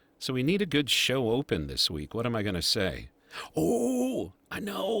So we need a good show open this week. What am I going to say? Oh, I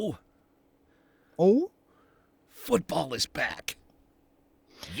know. Oh? Football is back.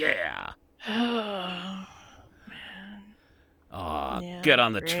 Yeah. Oh, man. Yeah, Get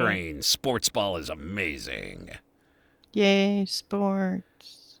on the great. train. Sports ball is amazing. Yay,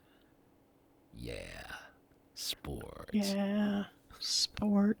 sports. Yeah. Sports. Yeah,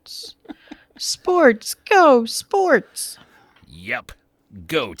 sports. Sports, go, sports. Yep.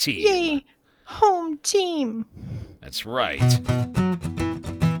 Go team. Yay, home team. That's right.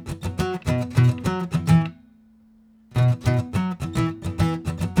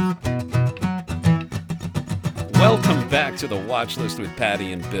 Welcome back to the Watch List with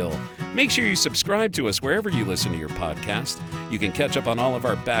Patty and Bill. Make sure you subscribe to us wherever you listen to your podcast. You can catch up on all of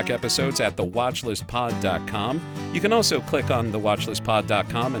our back episodes at thewatchlistpod.com. You can also click on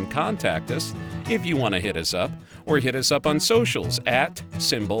thewatchlistpod.com and contact us if you want to hit us up, or hit us up on socials at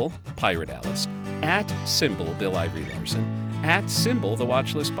 @Pirate Alice, @ Bill Ivory Larson, @ The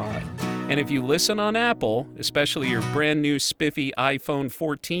Watchlist Pod. And if you listen on Apple, especially your brand new spiffy iPhone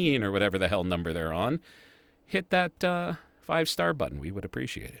 14 or whatever the hell number they're on, hit that 5-star button. We would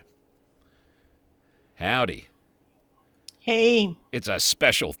appreciate it. Howdy. Hey. It's a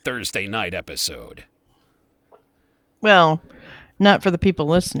special Thursday night episode. Well, not for the people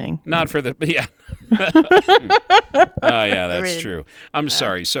listening. Not for the, yeah. Oh, yeah, that's true. I'm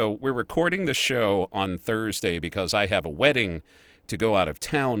sorry. So we're recording the show on Thursday because I have a wedding to go out of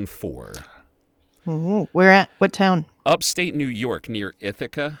town for. Ooh, where at? What town? Upstate New York, near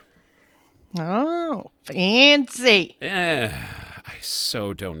Ithaca. Oh, fancy. I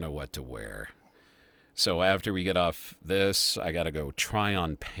so don't know what to wear. So after we get off this, I got to go try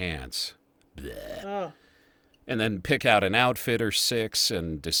on pants. Oh. And then pick out an outfit or 6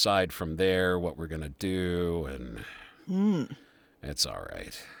 and decide from there what we're going to do. And it's all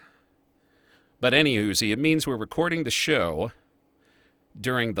right. But anywho, it means we're recording the show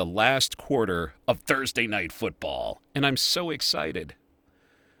during the last quarter of Thursday Night Football. And I'm so excited.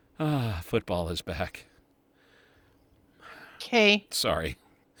 Football is back. Okay. Sorry.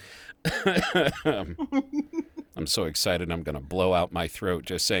 I'm so excited I'm going to blow out my throat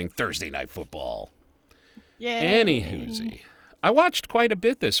just saying Thursday Night Football. Yay. Anywho, I watched quite a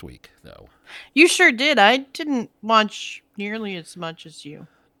bit this week, though. You sure did. I didn't watch nearly as much as you.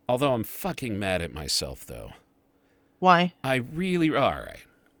 Although I'm fucking mad at myself, though. Why? I really... All right.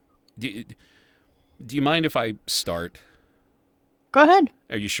 Do you mind if I start? Go ahead.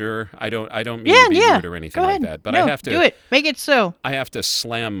 Are you sure? I don't mean to be rude or anything like that. But no, I have to... do it. Make it so. I have to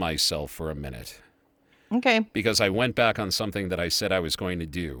slam myself for a minute. Okay. Because I went back on something that I said I was going to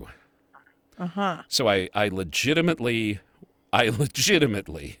do. Uh-huh. So I legitimately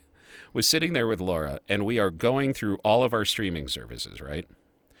was sitting there with Laura, and we are going through all of our streaming services, right?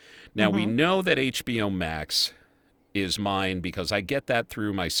 Now, we know that HBO Max is mine because I get that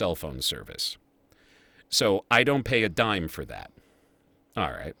through my cell phone service. So I don't pay a dime for that.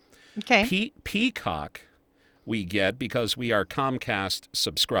 All right. Okay. Peacock we get because we are Comcast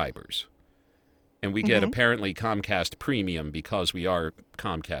subscribers. And we get apparently Comcast Premium because we are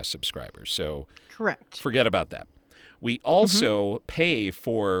Comcast subscribers. So correct. Forget about that. We also pay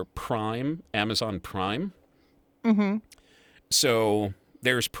for Prime, Amazon Prime. So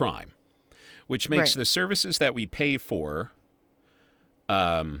there's Prime, which makes the services that we pay for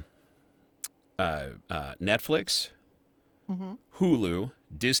Netflix, Hulu,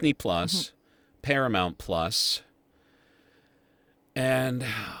 Disney Plus, Paramount Plus, and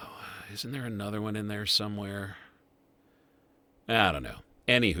isn't there another one in there somewhere? I don't know.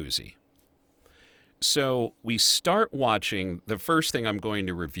 Anywhoozy. So we start watching the first thing I'm going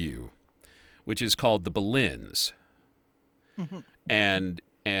to review, which is called The Boleyns. And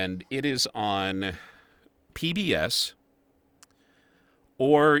it is on PBS,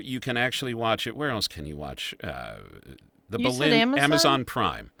 or you can actually watch it. Where else can you watch? The Boleyns, Amazon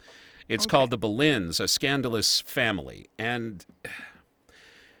Prime. It's called The Boleyns, A Scandalous Family. And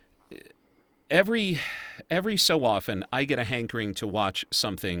every so often, I get a hankering to watch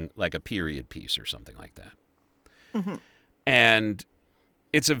something like a period piece or something like that. And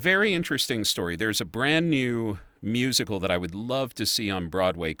it's a very interesting story. There's a brand new musical that I would love to see on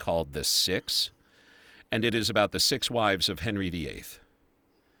Broadway called The Six, and it is about the 6 wives of Henry VIII.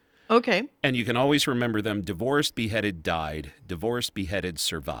 Okay. And you can always remember them: divorced, beheaded, died; divorced, beheaded,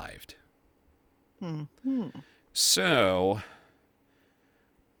 survived. So...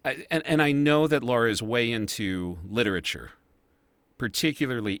 And I know that Laura is way into literature,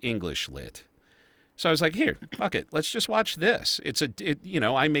 particularly English lit. So I was like, here, fuck it. Let's just watch this.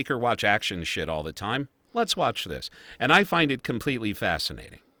 I make her watch action shit all the time. Let's watch this. And I find it completely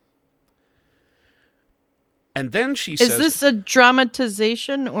fascinating. And then she Is says, this a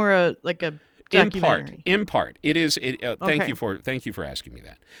dramatization or a documentary? in part, it is. Thank you for asking me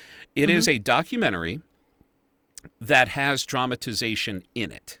that. It is a documentary that has dramatization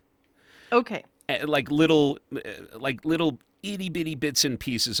in it. Okay. Like little itty bitty bits and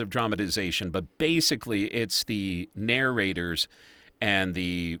pieces of dramatization, but basically it's the narrators and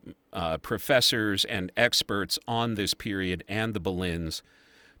the professors and experts on this period and the Boleyns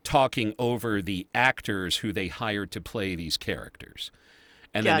talking over the actors who they hired to play these characters.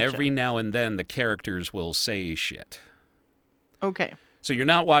 And then every now and then the characters will say shit. Okay. So you're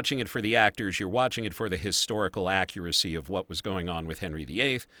not watching it for the actors, you're watching it for the historical accuracy of what was going on with Henry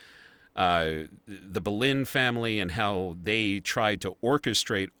VIII, the Boleyn family, and how they tried to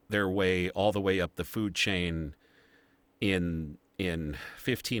orchestrate their way all the way up the food chain in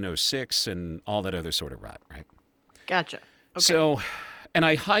 1506 and all that other sort of rot, right? Gotcha. Okay. So, and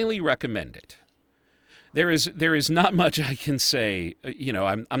I highly recommend it. There is not much I can say.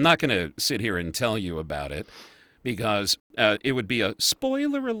 I'm not going to sit here and tell you about it, because it would be a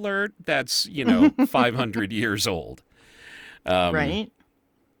spoiler alert that's 500 years old. Right.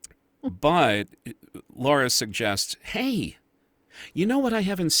 But Laura suggests, hey, you know what I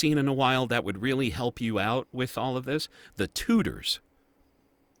haven't seen in a while that would really help you out with all of this? The Tudors.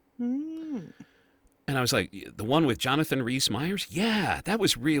 And I was like, the one with Jonathan Rhys-Meyers? Yeah, that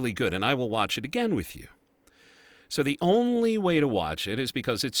was really good, and I will watch it again with you. So the only way to watch it is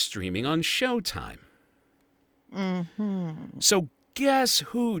because it's streaming on Showtime. So guess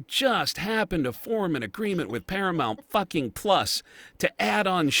who just happened to form an agreement with Paramount fucking Plus to add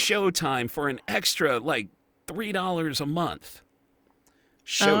on Showtime for an extra, like, $3 a month?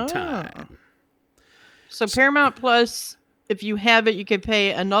 Showtime. Oh. So Paramount Plus, if you have it, you could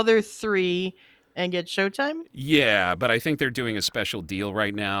pay another $3 and get Showtime? Yeah, but I think they're doing a special deal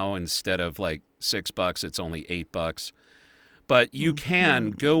right now. Instead of like $6, it's only $8. But you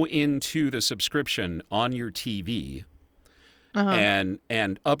can go into the subscription on your TV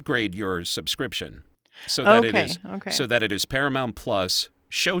and upgrade your subscription so that it is Paramount Plus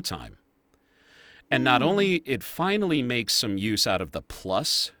Showtime. And not only it finally makes some use out of the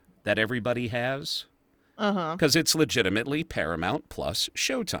plus that everybody has, because it's legitimately Paramount Plus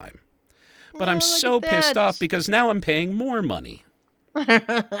Showtime. But I'm so pissed off because now I'm paying more money.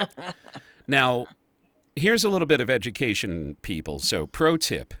 Now, here's a little bit of education, people. So, pro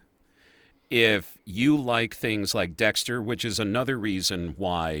tip. If you like things like Dexter, which is another reason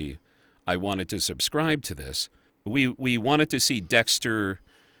why I wanted to subscribe to this, we wanted to see Dexter,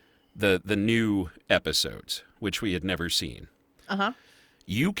 the new episodes, which we had never seen.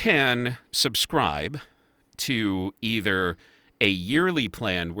 You can subscribe to either a yearly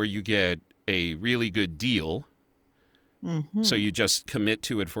plan where you get a really good deal, so you just commit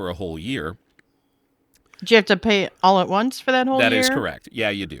to it for a whole year. Do you have to pay all at once for that whole year? That is correct. Yeah,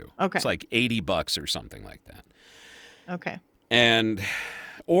 you do. Okay. It's like $80 or something like that. Okay.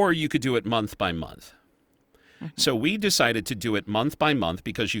 Or you could do it month by month. So we decided to do it month by month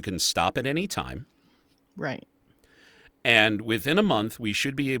because you can stop at any time. Right. And within a month, we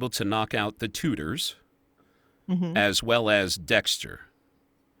should be able to knock out the Tudors as well as Dexter.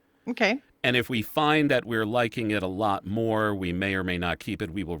 Okay. And if we find that we're liking it a lot more, we may or may not keep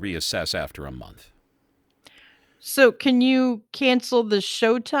it. We will reassess after a month. So can you cancel the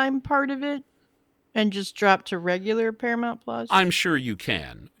Showtime part of it and just drop to regular Paramount Plus? I'm sure you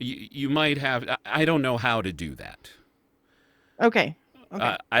can. You might have. I don't know how to do that. Okay.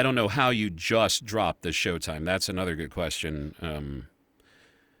 I don't know how you just drop the Showtime. That's another good question.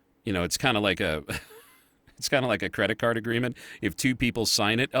 It's kind of like a... It's kind of like a credit card agreement. If two people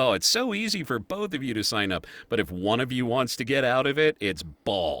sign it, it's so easy for both of you to sign up. But if one of you wants to get out of it, it's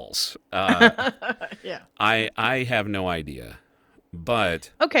balls. Yeah. I have no idea. But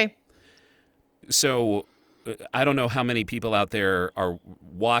okay. So I don't know how many people out there are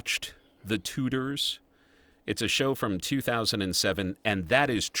watched The Tudors. It's a show from 2007, and that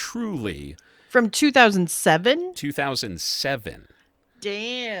is truly... From 2007? 2007.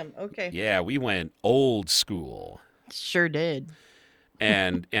 Damn. Okay. Yeah, we went old school. Sure did.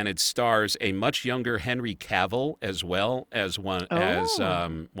 And it stars a much younger Henry Cavill as well as one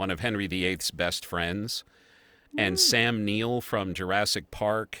of Henry VIII's best friends, and Sam Neill from Jurassic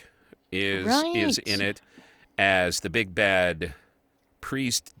Park is in it as the big bad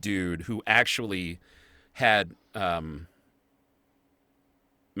priest dude who actually had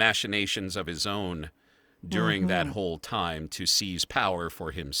machinations of his own during that whole time to seize power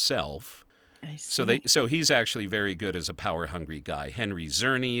for himself. I see. So he's actually very good as a power-hungry guy. Henry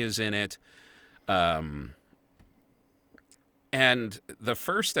Czerny is in it. And the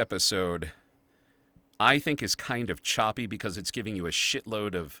first episode, I think is kind of choppy because it's giving you a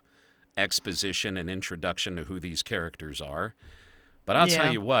shitload of exposition and introduction to who these characters are. But I'll tell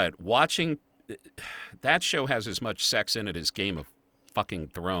Yeah. you what, watching that show has as much sex in it as Game of fucking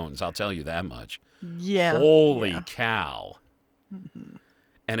Thrones. I'll tell you that much. Yeah. Holy Yeah. cow. Mhm.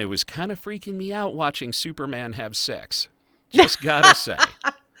 And it was kind of freaking me out watching Superman have sex. Just gotta say.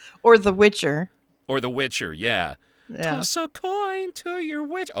 Or The Witcher. Or The Witcher, yeah. Yeah. Toss a coin to your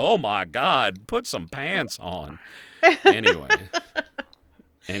witch. Oh my God, put some pants on. Anyway,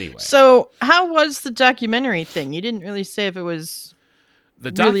 anyway. So, how was the documentary thing? You didn't really say if it was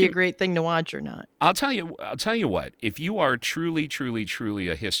The really a docu great thing to watch or not. I'll tell you what. If you are truly, truly, truly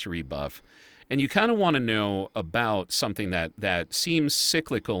a history buff, and you kind of want to know about something that seems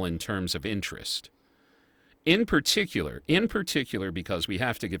cyclical in terms of interest, in particular, because we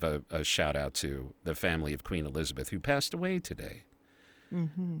have to give a shout out to the family of Queen Elizabeth who passed away today,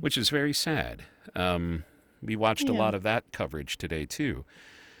 Mm-hmm. which is very sad. We watched a Yeah. lot of that coverage today too.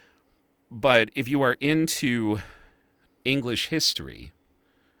 But if you are into English history,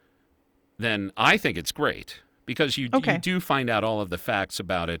 then I think it's great because you Okay. do find out all of the facts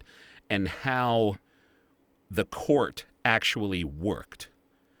about it and how the court actually worked,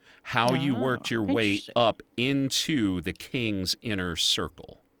 how you Oh, worked your way interesting. up into the king's inner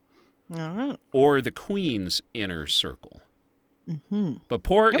circle Oh. or the queen's inner circle. Mm-hmm. But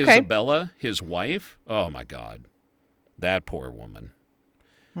poor Okay. Isabella, his wife, oh my God, that poor woman.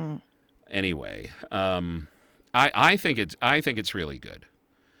 Hmm. Anyway, I think it's really good.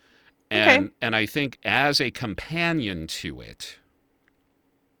 Okay. And I think as a companion to it,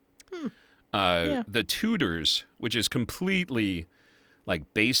 Hmm. Yeah. the Tudors, which is completely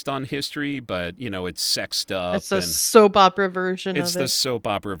like based on history, but it's sexed It's up a and soap opera version it's of the it. soap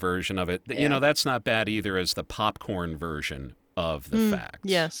opera version of it. Yeah. That's not bad either as the popcorn version of the Mm. facts.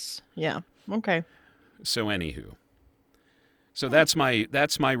 Yes. Yeah. Okay. So anywho, so Hmm.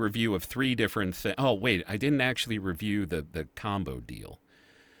 that's my review of three different things. Oh wait, I didn't actually review the combo deal.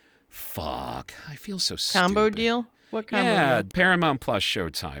 Fuck, I feel so Combo stupid. deal? What combo Yeah, deal? Paramount Plus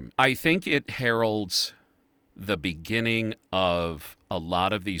Showtime. I think it heralds the beginning of a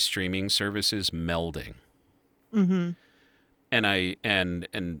lot of these streaming services melding. Mm-hmm.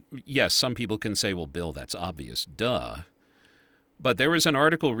 And yes, some people can say, "Well, Bill, that's obvious, duh." But there was an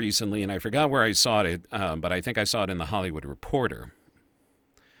article recently, and I forgot where I saw it, but I think I saw it in the Hollywood Reporter,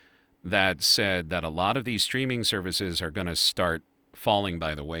 that said that a lot of these streaming services are going to start falling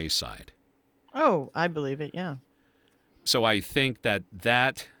by the wayside. Oh, I believe it. Yeah. So I think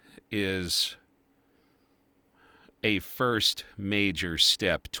that is a first major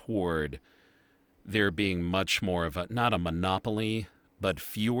step toward there being much more of a, not a monopoly, but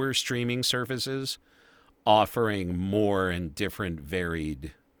fewer streaming services offering more and different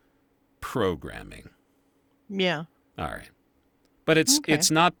varied programming. Yeah. All right. But it's Okay. it's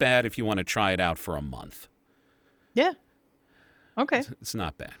not bad if you want to try it out for a month. Yeah. Okay. It's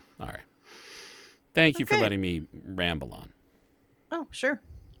not bad. All right. Thank you for Okay. letting me ramble on. Oh, sure.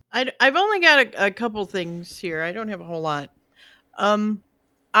 I've only got a couple things here. I don't have a whole lot. Um,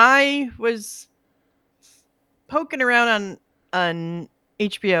 I was poking around on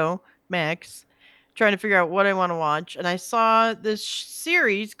HBO Max, trying to figure out what I want to watch, and I saw this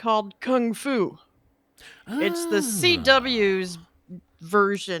series called Kung Fu. It's the Ah. CW's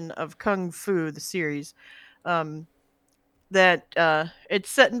version of Kung Fu, the series. Um, that it's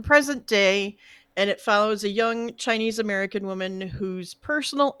set in present day, and it follows a young Chinese American woman whose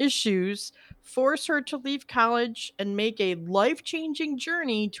personal issues force her to leave college and make a life-changing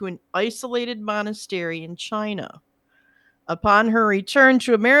journey to an isolated monastery in China. Upon her return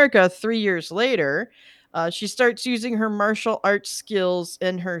to America 3 years later, she starts using her martial arts skills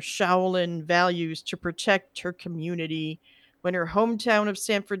and her Shaolin values to protect her community when her hometown of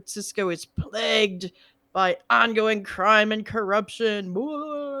San Francisco is plagued by ongoing crime and corruption.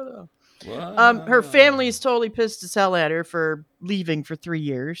 Her family Whoa. is totally pissed as hell at her for leaving for 3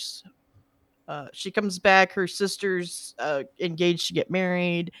 years. She comes back. Her sister's engaged to get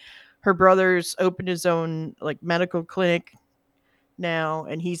married. Her brother's opened his own like medical clinic now,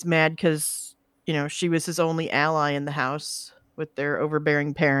 and he's mad because she was his only ally in the house with their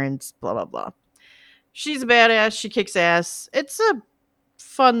overbearing parents. Blah blah blah. She's a badass. She kicks ass. It's a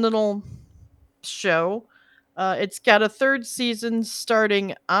fun little show. It's got a third season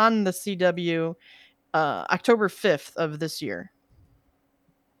starting on the CW October 5th of this year.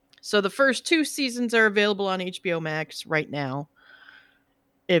 So the first two seasons are available on HBO Max right now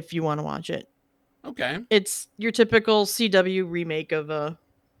if you want to watch it. Okay. It's your typical CW remake of a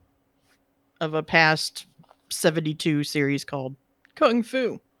past 72 series called Kung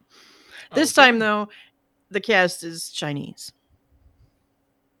Fu. This time Okay. though, the cast is Chinese.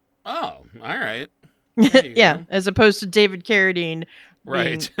 Oh, all right. There you Yeah, go. as opposed to David Carradine being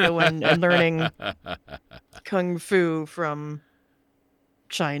Right. when and learning kung fu from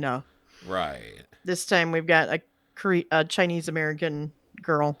China. Right. This time we've got a Chinese American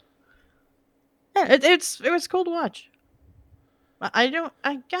girl. Yeah, it was cool to watch. I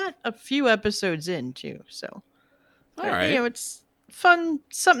got a few episodes in too, so All but, right. it's fun,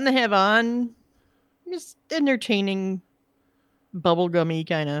 something to have on, just entertaining, bubblegummy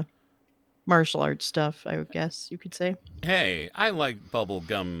kind of martial arts stuff. I would guess you could say. Hey, I like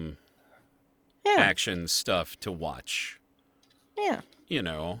bubblegum Yeah, action stuff to watch. yeah,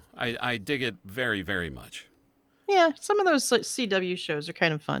 I dig it very, very much. yeah. Some of those like, CW shows are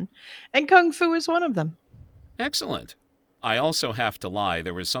kind of fun, and Kung Fu is one of them. Excellent. I also have to lie.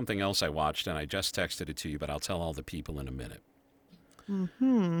 There was something else I watched, and I just texted it to you, but I'll tell all the people in a minute.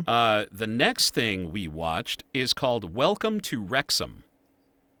 Hmm. The next thing we watched is called Welcome to Wrexham.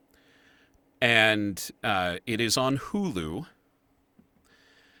 And it is on Hulu.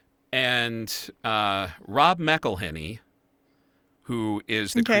 And Rob McElhenney, who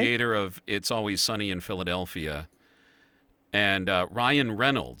is the Okay. creator of It's Always Sunny in Philadelphia, and Ryan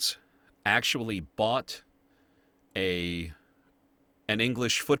Reynolds actually bought an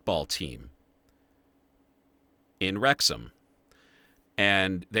English football team in Wrexham,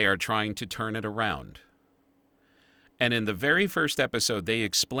 and they are trying to turn it around. And in the very first episode, they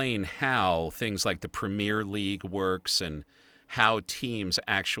explain how things like the Premier League works and how teams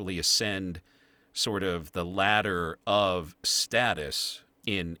actually ascend sort of the ladder of status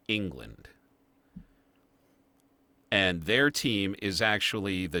in England. And their team is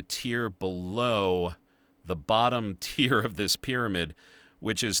actually the tier below the bottom tier of this pyramid,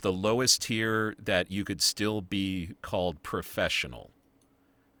 which is the lowest tier that you could still be called professional.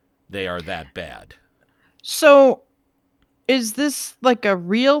 They are that bad. So, is this like a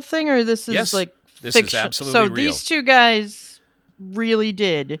real thing, or this is Yes, like this is fiction? absolutely So real. these two guys really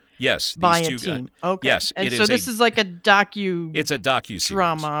did Yes, buy these a two. team. Okay, Yes, and so this is like a it's a docu series.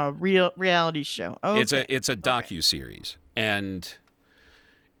 drama, reality show. Okay, It's a okay. docu series, and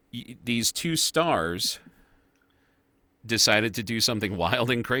these two stars decided to do something wild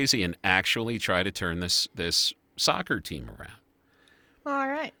and crazy and actually try to turn this soccer team around. All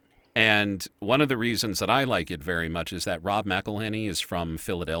right. And one of the reasons that I like it very much is that Rob McElhenney is from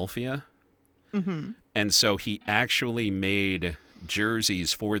Philadelphia, Mm-hmm. and so he actually made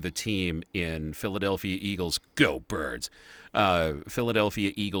jerseys for the team in Philadelphia Eagles Go Birds,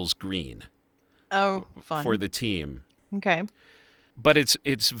 Philadelphia Eagles green Oh, for fun. the team. Okay. But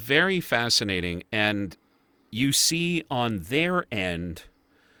it's very fascinating, and you see on their end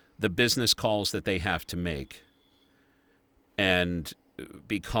the business calls that they have to make. And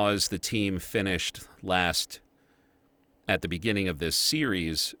because the team finished last at the beginning of this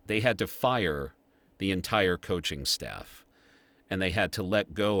series, they had to fire the entire coaching staff. And they had to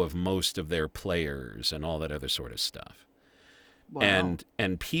let go of most of their players and all that other sort of stuff. Wow.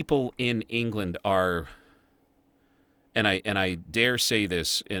 And people in England are, and I dare say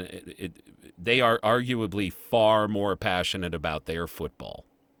this, they are arguably far more passionate about their football.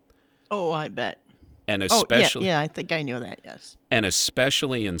 Oh, I bet. And Oh, yeah, especially yeah. I think I know that. Yes. and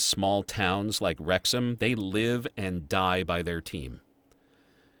especially in small towns like Wrexham, they live and die by their team.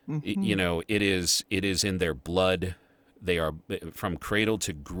 Mm-hmm. It is in their blood. They are from cradle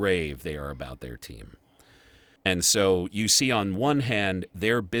to grave. They are about their team. And so you see on one hand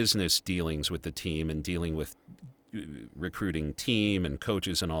their business dealings with the team and dealing with recruiting team and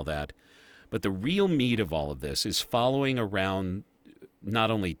coaches and all that. But the real meat of all of this is following around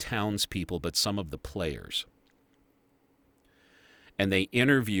not only townspeople, but some of the players. And they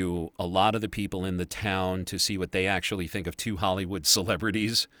interview a lot of the people in the town to see what they actually think of two Hollywood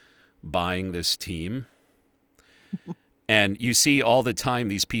celebrities buying this team. And you see all the time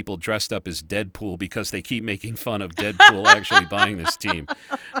these people dressed up as Deadpool because they keep making fun of Deadpool actually buying this team.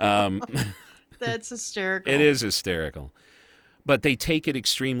 Um, That's hysterical. it is hysterical. But they take it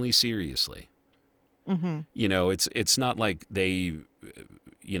extremely seriously. Mm-hmm. It's not like they,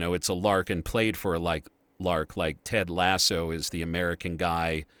 it's a lark and played for a lark, like Ted Lasso is the American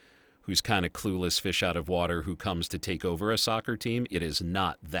guy who's kind of clueless fish out of water who comes to take over a soccer team. It is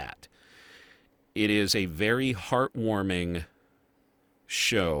not that. It is a very heartwarming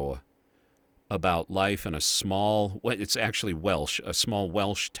show about life in it's actually Welsh, a small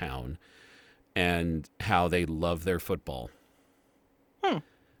Welsh town, and how they love their football. Hmm.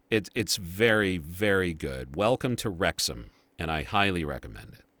 It's very, very good. Welcome to Wrexham, and I highly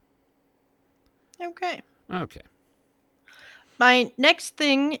recommend it. Okay. Okay. My next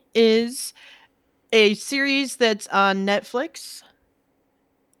thing is A series that's on Netflix.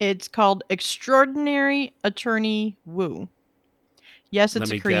 It's called Extraordinary Attorney Woo. Yes, Let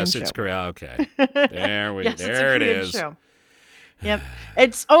it's a me Korean guess it's show. Korea. Okay. Yes, it's a There it Korean is. show. Yep.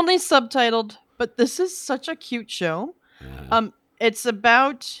 It's only subtitled, but this is such a cute show. Uh, Um, it's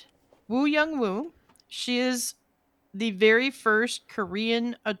about Woo Young Woo. She is the very first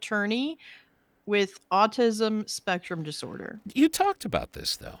Korean attorney with autism spectrum disorder. you talked about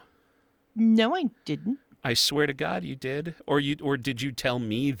this though. No, I didn't. I swear to God, you did, or did you tell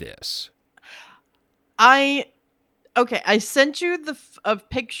me this? I Okay, I sent you a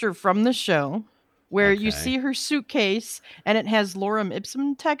picture from the show where you Okay. see her suitcase and it has lorem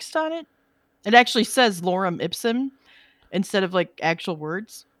ipsum text on it. It actually says lorem ipsum instead of like actual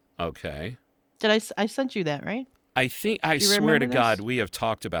words. Okay. I sent you that, right? I Do you swear to remember God, this? we have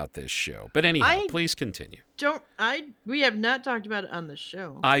talked about this show. But anyhow, I please continue. we have not talked about it on the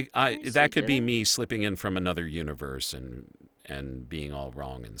show. Let me see, That could did be I? me slipping in from another universe and being all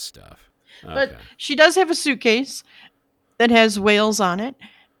wrong and stuff. But Okay. she does have a suitcase that has whales on it,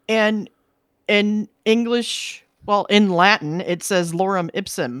 and in English, well, in Latin, it says lorem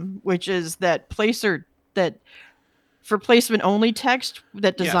ipsum, which is that placer that for placement only text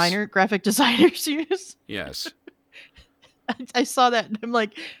that Yes. graphic designers use. Yes. I saw that and I'm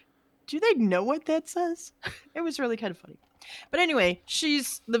like, do they know what that says? It was really kind of funny. But anyway,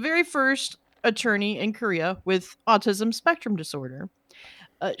 she's the very first attorney in Korea with autism spectrum disorder.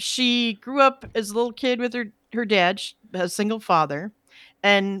 She grew up as a little kid with her dad, a single father,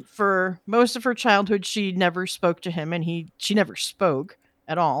 and for most of her childhood, she never spoke to him, and she never spoke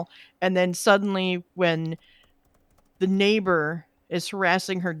at all. And then suddenly, when the neighbor is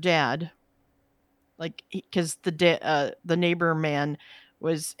harassing her dad, like because the neighbor man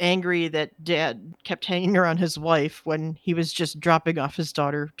was angry that dad kept hanging around his wife when he was just dropping off his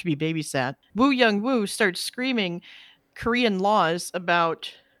daughter to be babysat. Woo Young Woo starts screaming Korean laws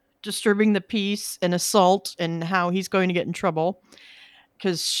about disturbing the peace and assault and how he's going to get in trouble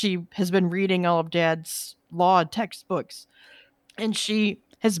because she has been reading all of dad's law textbooks and she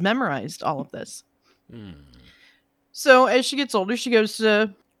has memorized all of this. Hmm. So as she gets older, she goes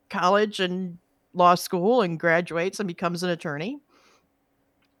to college and law school and graduates and becomes an attorney.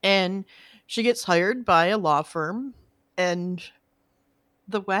 And she gets hired by a law firm and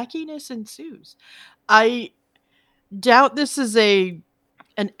the wackiness ensues. I doubt this is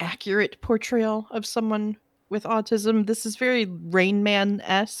an accurate portrayal of someone with autism. This is very Rain Man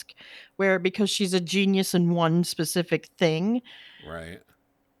esque, where because she's a genius in one specific thing, Right.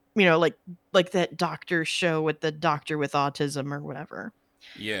 like that doctor show with the doctor with autism or whatever.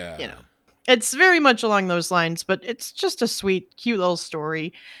 You Yeah. know, it's very much along those lines, but it's just a sweet, cute little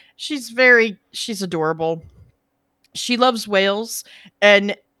story. She's adorable. She loves whales,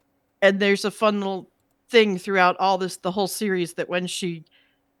 and there's a fun little thing throughout the whole series that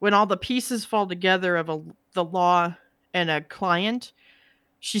when all the pieces fall together of the law and a client,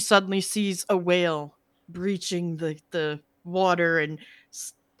 she suddenly sees a whale breaching the water and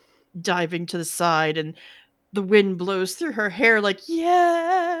s- diving to the side, and the wind blows through her hair like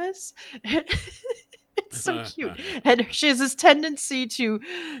yes. It's so cute, and she has this tendency to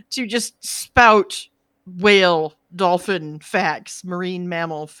just spout whale dolphin facts, marine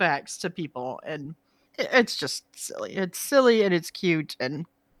mammal facts to people, and it's just silly. It's silly and it's cute, and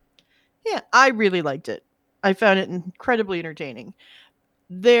yeah, I really liked it. I found it incredibly entertaining.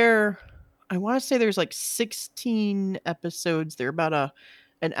 There I want to say there's like 16 episodes. They're about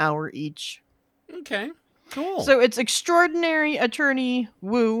an hour each. Okay. Cool. So it's Extraordinary Attorney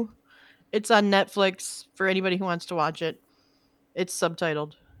Woo. It's on Netflix for anybody who wants to watch it. It's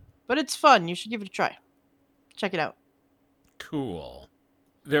subtitled, but it's fun. You should give it a try. Check it out. Cool.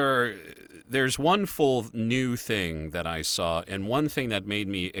 There, there's one full new thing that I saw, and one thing that made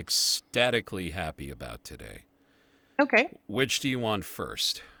me ecstatically happy about today. Okay. Which do you want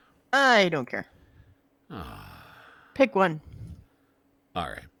first? I don't care. Ah, Pick one. all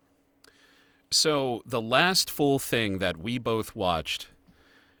right. So the last full thing that we both watched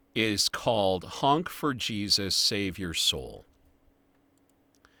is called "Honk for Jesus, Save Your Soul."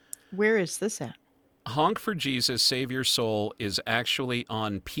 Where is this at? "Honk for Jesus, Save Your Soul" is actually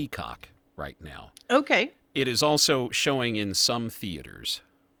on Peacock right now. Okay. It is also showing in some theaters,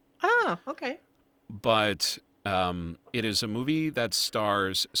 Ah, okay. but it is a movie that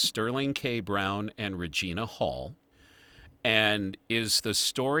stars Sterling K. Brown and Regina Hall, and is the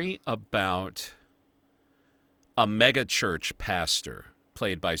story about a megachurch pastor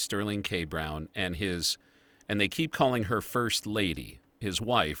played by Sterling K. Brown and they keep calling her First Lady, his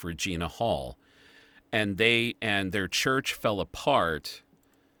wife, Regina Hall, and their church fell apart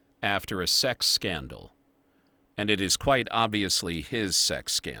after a sex scandal, and it is quite obviously his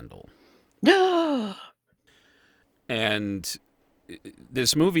sex scandal. And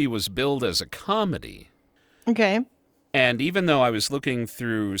this movie was billed as a comedy. Okay. And even though I was looking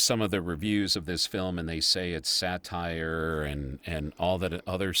through some of the reviews of this film and they say it's satire and all that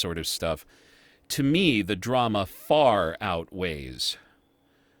other sort of stuff, to me, the drama far outweighs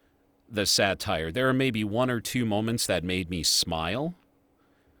the satire. There are maybe one or two moments that made me smile,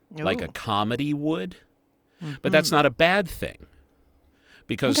 like a Ooh. comedy would, but that's Mhm. not a bad thing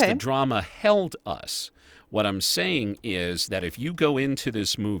because the Okay. drama held us. What I'm saying is that if you go into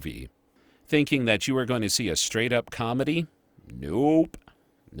this movie thinking that you are going to see a straight up comedy, nope,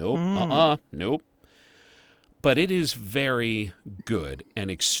 nope, Mm. nope. But it is very good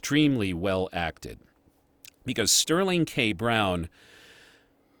and extremely well acted because Sterling K. Brown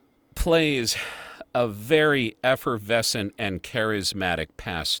plays a very effervescent and charismatic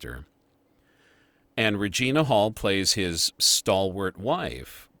pastor. And Regina Hall plays his stalwart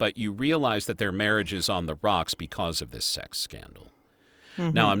wife, but you realize that their marriage is on the rocks because of this sex scandal.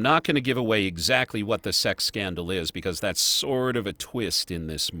 Now, Mhm. I'm not going to give away exactly what the sex scandal is because that's sort of a twist in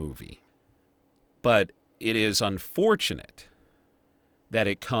this movie. But it is unfortunate that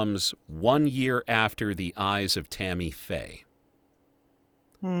it comes 1 year after The Eyes of Tammy Faye,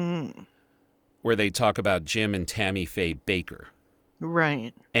 Mm. where they talk about Jim and Tammy Faye Baker,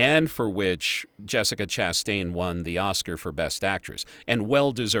 Right. and for which Jessica Chastain won the Oscar for Best Actress, and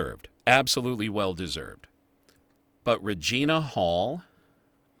well deserved, absolutely well deserved. But Regina Hall,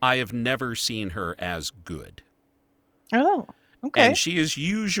 I have never seen her as good. Oh. And Okay. she is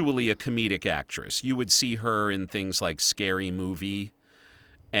usually a comedic actress. You would see her in things like Scary Movie,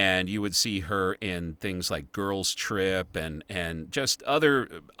 and you would see her in things like Girls Trip and just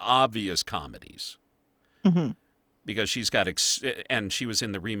other obvious comedies. Mhm. Because she's got, and she was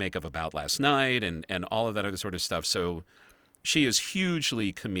in the remake of About Last Night and all of that other sort of stuff. So she is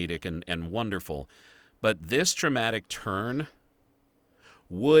hugely comedic and wonderful. But this dramatic turn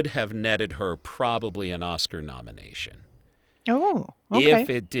would have netted her probably an Oscar nomination Oh. Okay. if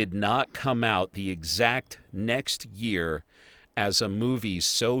it did not come out the exact next year as a movie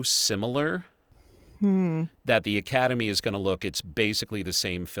so similar Hmm. that the Academy is going to look, it's basically the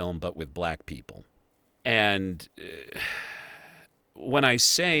same film but with black people. And when I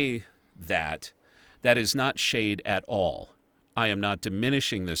say that, that is not shade at all. I am not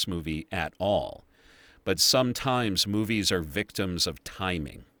diminishing this movie at all. But sometimes movies are victims of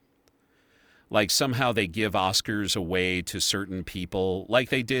timing. Like somehow they give Oscars away to certain people, like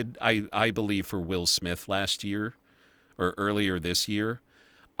they did, I believe, for Will Smith last year or earlier this year.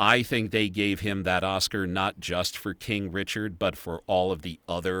 I think they gave him that Oscar not just for King Richard, but for all of the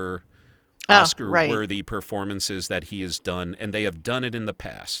other Oh, Oscar right. worthy performances that he has done, and they have done it in the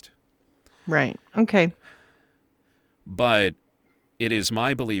past. Right. Okay. But it is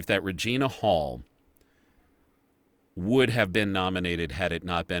my belief that Regina Hall would have been nominated had it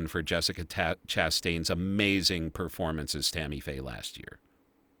not been for Jessica Chastain's amazing performance as Tammy Faye last year.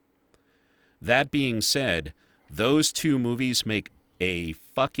 That being said, those two movies make a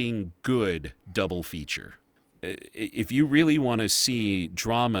fucking good double feature. If you really want to see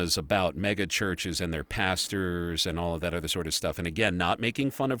dramas about mega churches and their pastors and all of that other sort of stuff, and again, not making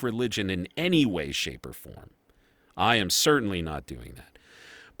fun of religion in any way, shape, or form, I am certainly not doing that.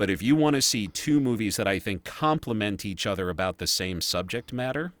 But if you want to see two movies that I think complement each other about the same subject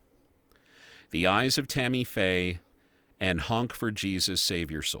matter, The Eyes of Tammy Faye and Honk for Jesus,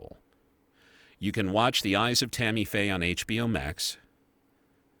 Save Your Soul. You can watch The Eyes of Tammy Faye on HBO Max.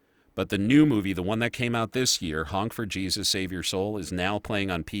 But the new movie, the one that came out this year, Honk for Jesus, Save Your Soul, is now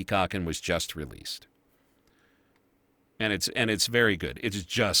playing on Peacock and was just released. And it's very good. It's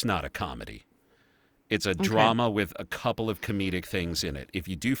just not a comedy. It's a Okay. drama with a couple of comedic things in it. If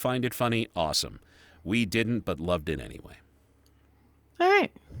you do find it funny, awesome. We didn't, but loved it anyway. All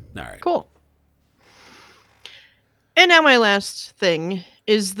right. All right. Cool. And now my last thing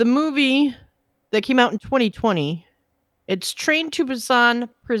is the movie that came out in 2020. It's Train to Busan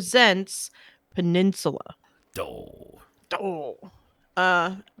presents Peninsula. Oh.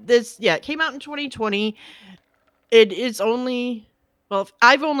 Oh. This it came out in 2020. It is only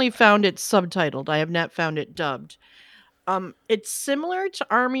I've only found it subtitled. I have not found it dubbed. It's similar to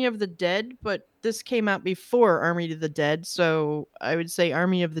Army of the Dead, but this came out before Army of the Dead, so I would say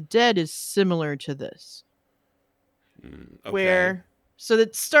Army of the Dead is similar to this. Okay. Where so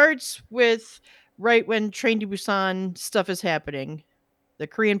that starts with right when Train to Busan stuff is happening. The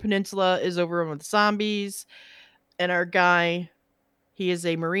Korean peninsula is overrun with zombies, and our guy, he is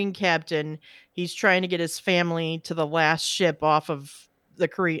a marine captain. He's trying to get his family to the last ship off of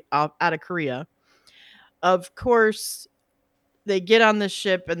out of Korea. Of course, they get on the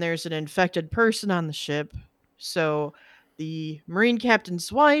ship and there's an infected person on the ship. So the Marine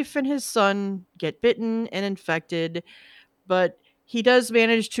captain's wife and his son get bitten and infected, but he does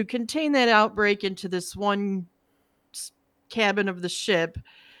manage to contain that outbreak into this one cabin of the ship.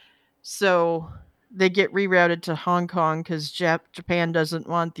 So they get rerouted to Hong Kong because Japan doesn't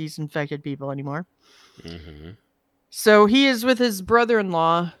want these infected people anymore. Mm-hmm. So he is with his brother in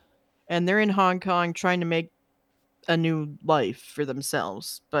law, and they're in Hong Kong trying to make a new life for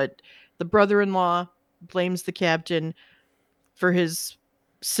themselves. But the brother in law blames the captain for his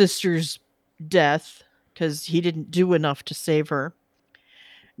sister's death because he didn't do enough to save her.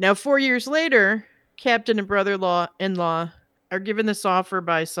 Now, 4 years later, captain and brother in law are given this offer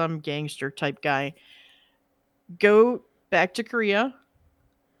by some gangster type guy: go back to Korea,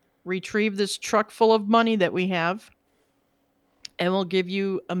 retrieve this truck full of money that we have, and we'll give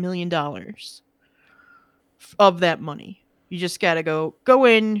you $1 million of that money. You just gotta go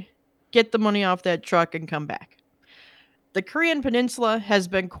in, get the money off that truck, and come back. The Korean Peninsula has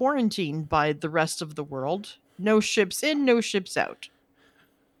been quarantined by the rest of the world. No ships in, no ships out.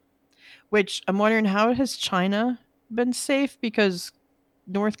 Which I'm wondering, how has China been safe? Because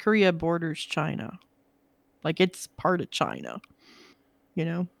North Korea borders China. Like, it's part of China, you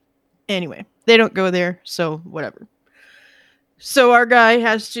know? Anyway, they don't go there, so whatever. So our guy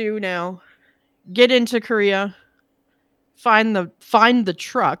has to now get into Korea, find the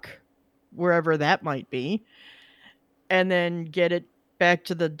truck wherever that might be, and then get it back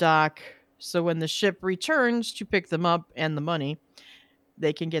to the dock so when the ship returns to pick them up and the money,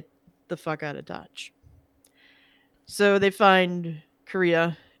 they can get the fuck out of Dodge. So they find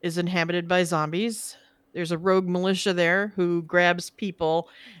Korea is inhabited by zombies. There's a rogue militia there who grabs people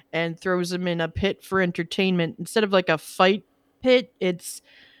and throws them in a pit for entertainment. Instead of like a fight pit, it's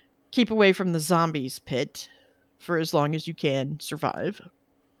keep away from the zombies pit for as long as you can survive.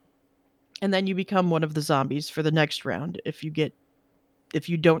 And then you become one of the zombies for the next round if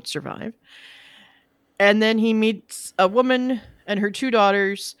you don't survive. And then he meets a woman and her two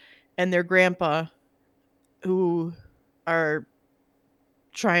daughters and their grandpa who are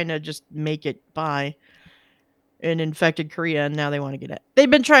trying to just make it by in infected Korea, and now they want to get out. They've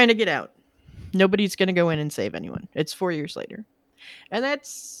been trying to get out. Nobody's going to go in and save anyone. It's 4 years later. And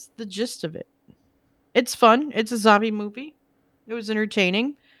that's the gist of it. It's fun. It's a zombie movie. It was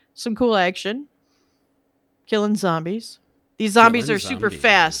entertaining. Some cool action. Killing zombies. These zombies Killing are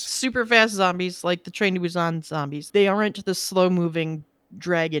zombies. super fast zombies, like the Train to Busan zombies. They aren't the slow moving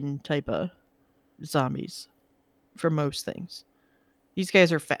dragon type of zombies for most things. These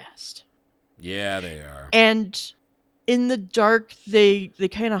guys are fast. Yeah, they are. And in the dark, they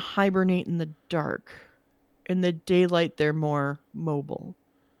kind of hibernate in the dark. In the daylight, they're more mobile.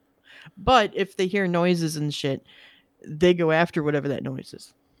 But if they hear noises and shit, they go after whatever that noise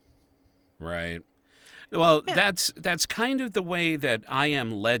is. Right. Well, Yeah. that's kind of the way that I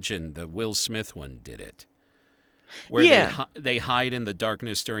Am Legend, the Will Smith one, did it, where Yeah. they hide in the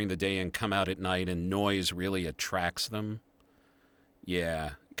darkness during the day and come out at night, and noise really attracts them.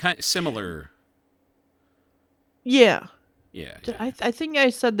 Yeah, kind of similar. Yeah. Yeah, I think I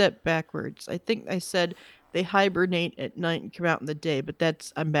said that backwards. I think I said they hibernate at night and come out in the day,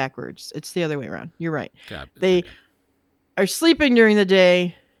 but I'm backwards. It's the other way around. You're right. got They okay. are sleeping during the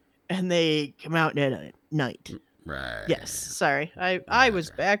day and they come out at night. Right. Yes, sorry. I Right.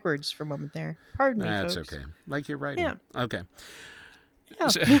 was backwards for a moment there. Pardon me, That's folks. okay. Like your writing. Yeah. Okay. Yeah.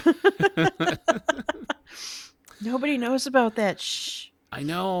 So, Nobody knows about that. Shh. I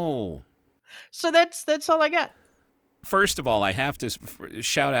know. So that's all I got. First of all, I have to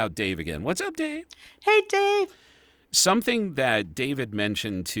shout out Dave again. What's up, Dave? Hey, Dave. Something that David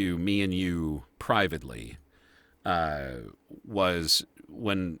mentioned to me and you privately was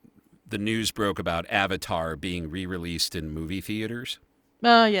when the news broke about Avatar being re-released in movie theaters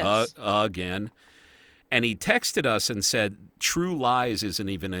Yes. again, and he texted us and said True Lies isn't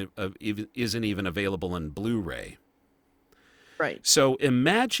even available in Blu-ray. Right. So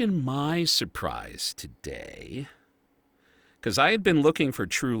imagine my surprise today, because I had been looking for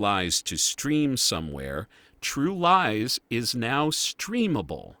True Lies to stream somewhere. True Lies is now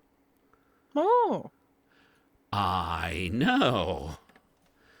streamable. Oh. I know.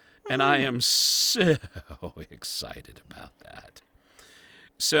 And I am so excited about that.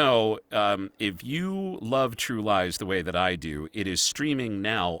 So, if you love True Lies the way that I do, it is streaming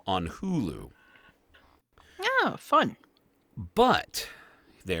now on Hulu. Oh, fun. But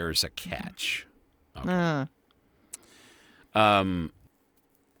there's a catch. Okay. Uh,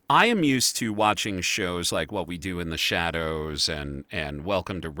 I am used to watching shows like What We Do in the Shadows and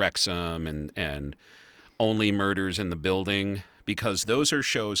Welcome to Wrexham and Only Murders in the Building, because those are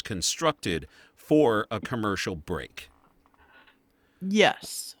shows constructed for a commercial break.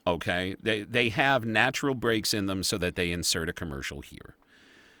 Yes. Okay? They have natural breaks in them so that they insert a commercial here.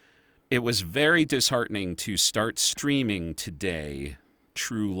 It was very disheartening to start streaming today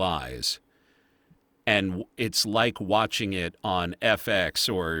True Lies, and it's like watching it on FX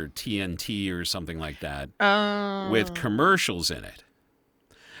or TNT or something like that with commercials in it.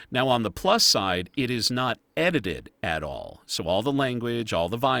 Now, on the plus side, it is not edited at all. So all the language, all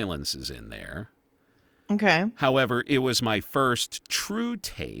the violence is in there. Okay. However, it was my first true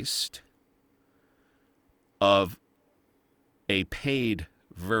taste of a paid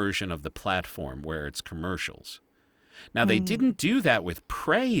version of the platform where it's commercials. Now, they didn't do that with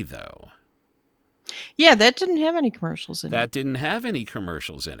Prey, though. Yeah, that didn't have any commercials in it. That didn't have any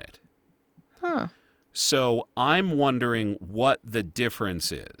commercials in it. Huh. So I'm wondering what the difference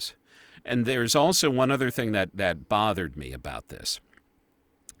is. And there's also one other thing that bothered me about this.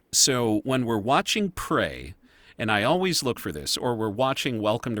 So when we're watching Prey, and I always look for this, or we're watching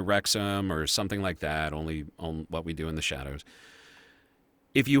Welcome to Wrexham or something like that, only on What We Do in the Shadows,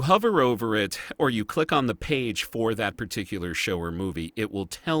 if you hover over it or you click on the page for that particular show or movie, it will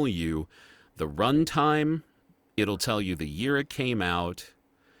tell you the runtime, it'll tell you the year it came out,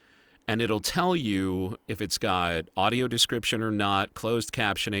 and it'll tell you if it's got audio description or not, closed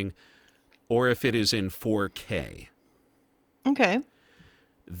captioning, or if it is in 4K. Okay.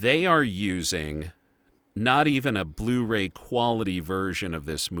 They are using not even a Blu-ray quality version of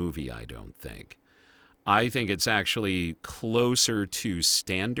this movie, I don't think. I think it's actually closer to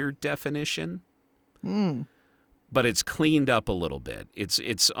standard definition. But it's cleaned up a little bit.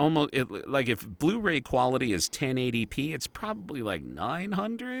 It's almost like if Blu-ray quality is 1080p, it's probably like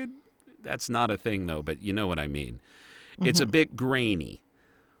 900. That's not a thing though, but you know what I mean. It's a bit grainy.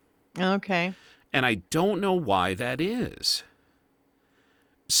 Okay. And I don't know why that is.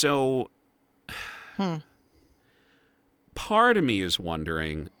 So part of me is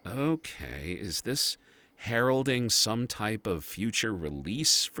wondering, okay, is this heralding some type of future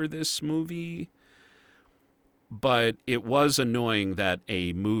release for this movie? But it was annoying that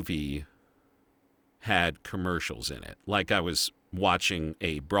a movie had commercials in it, like I was watching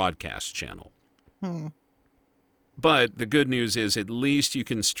a broadcast channel. But the good news is at least you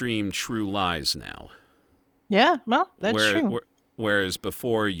can stream True Lies now. Yeah, well, that's true. Whereas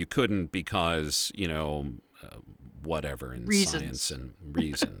before you couldn't because, whatever, in Reasons. science and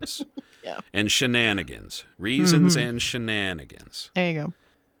reasons. Yeah. And shenanigans. Reasons and shenanigans. There you go.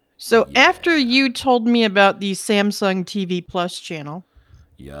 So after you told me about the Samsung TV Plus channel,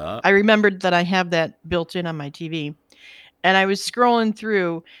 Yeah. I remembered that I have that built in on my TV. And I was scrolling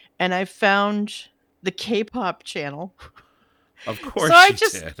through and I found the K-pop channel. Of course So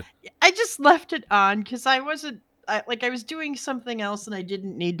you did. I just left it on because I was doing something else and I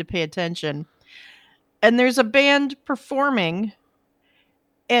didn't need to pay attention. And there's a band performing.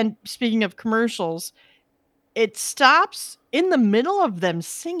 And speaking of commercials, it stops in the middle of them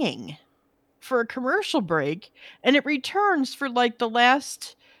singing for a commercial break, and it returns for like the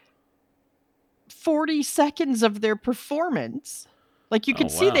last 40 seconds of their performance. Like you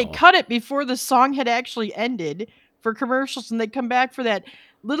could see they cut it before the song had actually ended for commercials, and they come back for that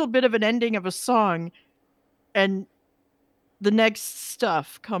little bit of an ending of a song, and the next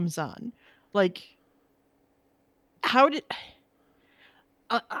stuff comes on. Like, how did...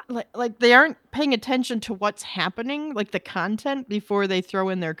 like they aren't paying attention to what's happening, like the content, before they throw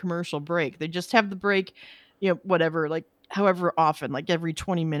in their commercial break. They just have the break, whatever, like however often, like every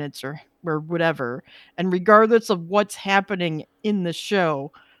 20 minutes or whatever. And regardless of what's happening in the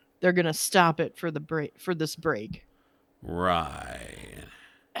show, they're gonna stop it for this break. Right.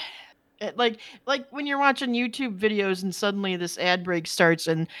 Like when you're watching YouTube videos and suddenly this ad break starts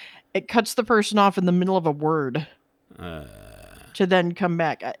and it cuts the person off in the middle of a word. To then come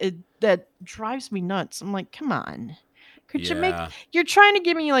back. That drives me nuts. I'm like, come on. Could you you're trying to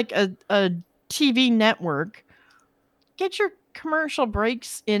give me like a TV network. Get your commercial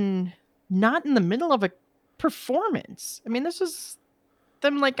breaks not in the middle of a performance. I mean, this is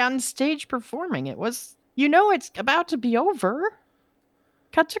them like on stage performing. It was, it's about to be over.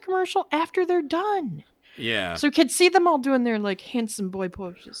 Cut to commercial after they're done. Yeah. So you could see them all doing their like handsome boy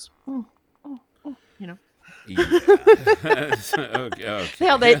poses. Oh. Yeah. Okay.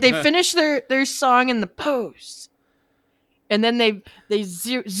 Hell, they finish their song in the pose, and then they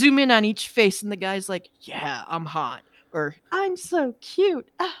zoom in on each face, and the guy's like, "Yeah, I'm hot," or "I'm so cute."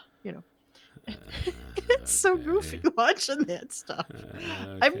 It's so goofy Okay. watching that stuff.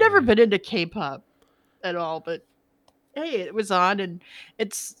 I've never Okay. been into K-pop at all, but hey, it was on, and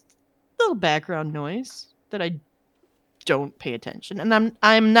it's little background noise that I don't pay attention, and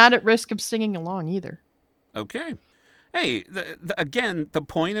I'm not at risk of singing along either. Okay. Hey, again, the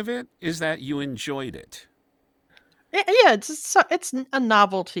point of it is that you enjoyed it. Yeah, it's a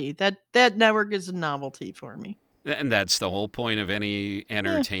novelty. That network is a novelty for me. And that's the whole point of any Yeah,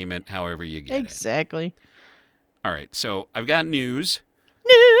 entertainment, however you get it. exactly. All right, so I've got news.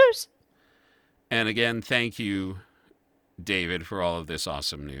 News. And again, thank you, David, for all of this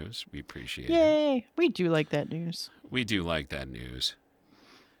awesome news. We appreciate it. Yay! We do like that news. We do like that news.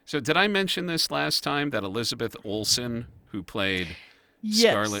 So, did I mention this last time that Elizabeth Olsen, who played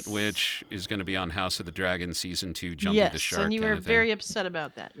Scarlet Yes. Witch, is going to be on House of the Dragon season 2, Jumpy the Yes, Shark and you kind were of thing? very upset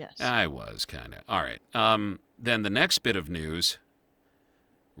about that. Yes. I was kind of. All right. Then the next bit of news,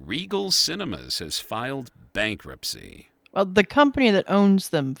 Regal Cinemas has filed bankruptcy. Well, the company that owns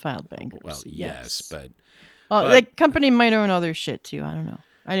them filed Well, bankruptcy. yes, Well, but the company might own other shit too. I don't know.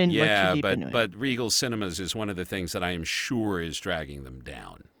 I didn't look yeah, too deep into it. but Regal Cinemas is one of the things that I am sure is dragging them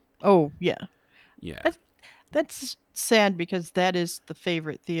down. Oh yeah, Yeah. that's sad because that is the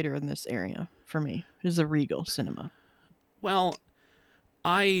favorite theater in this area for me. Is the Regal Cinema. Well,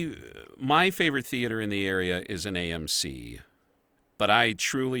 my favorite theater in the area is an AMC, but I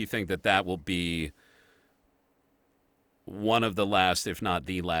truly think that that will be one of the last, if not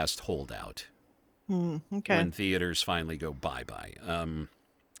the last, holdout Okay. when theaters finally go bye-bye.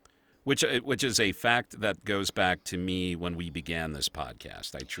 Which is a fact that goes back to me when we began this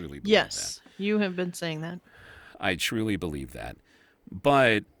podcast. I truly believe Yes, you have been saying that. that. I truly believe that.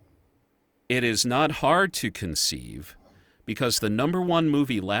 But it is not hard to conceive because the number one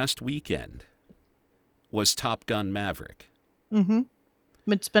movie last weekend was Top Gun Maverick. Mm-hmm.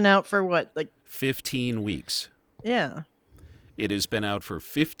 It's been out for what, like 15 weeks. yeah. It has been out for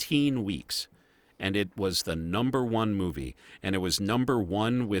 15 weeks. And it was the number one movie. And it was number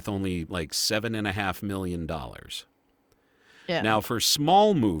one with only like $7.5 million. Yeah. Now, for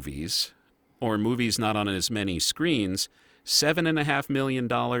small movies or movies not on as many screens, $7.5 million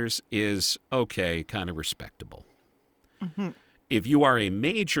is okay, kind of respectable. Mm-hmm. If you are a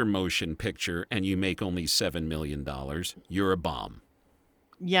major motion picture and you make only $7 million, you're a bomb.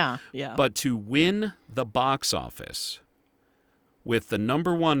 Yeah. Yeah. But to win the box office with the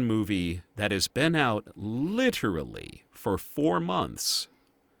number one movie that has been out literally for 4 months,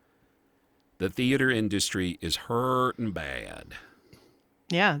 the theater industry is hurting bad.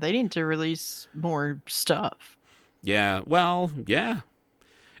 Yeah, they need to release more stuff. Yeah, well, yeah.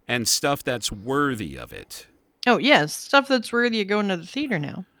 And stuff that's worthy of it. Oh, yes, stuff that's worthy of going to the theater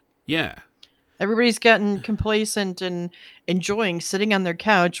now. Yeah. Everybody's gotten complacent and enjoying sitting on their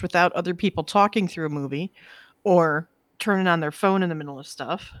couch without other people talking through a movie or turning on their phone in the middle of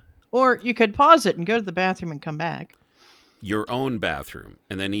stuff. Or you could pause it and go to the bathroom and come back. Your own bathroom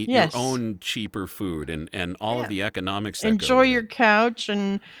and then eat Yes. your own cheaper food and all of Yeah. the economics that Enjoy go with your it. couch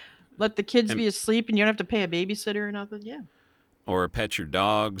and let the kids And- be asleep and you don't have to pay a babysitter or nothing. Yeah. Or pet your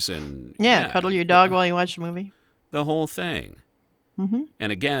dogs and Yeah, cuddle your dog while you watch the movie. the whole thing. Mm-hmm.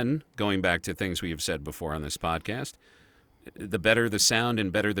 And again, going back to things we have said before on this podcast, the better the sound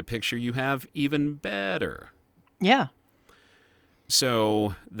and better the picture you have, even better. Yeah.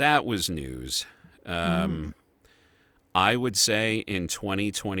 So that was news. I would say in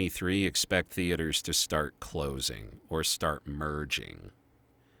 2023, expect theaters to start closing or start merging.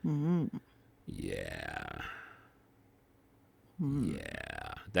 Mm-hmm. Yeah.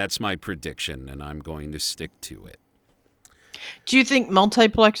 Yeah. That's my prediction, and I'm going to stick to it. Do you think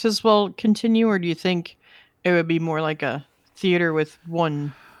multiplexes will continue, or do you think it would be more like a theater with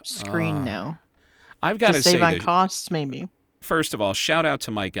one screen now? I've got to Save say, on that, costs, maybe. first of all, shout out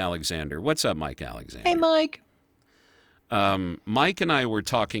to Mike Alexander. What's up, Mike Alexander? Hey, Mike. Mike and I were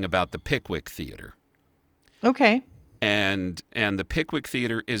talking about the Pickwick Theater. Okay. And the Pickwick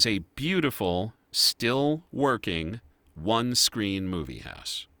Theater is a beautiful, still working, one-screen movie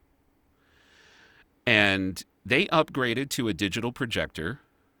house. And they upgraded to a digital projector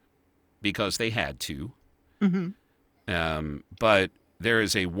because they had to. Mm-hmm. But there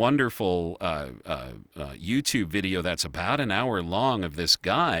is a wonderful YouTube video that's about an hour long of this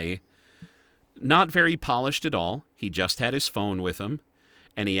guy, not very polished at all. He just had his phone with him.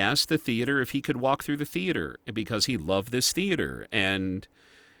 And he asked the theater if he could walk through the theater because he loved this theater and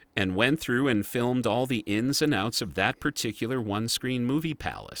went through and filmed all the ins and outs of that particular one-screen movie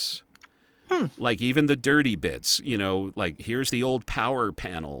palace. Like even the dirty bits, you know, like here's the old power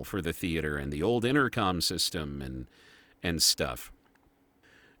panel for the theater and the old intercom system and stuff.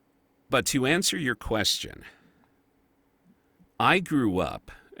 But to answer your question, I grew up,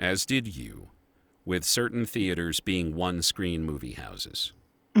 as did you, with certain theaters being one-screen movie houses.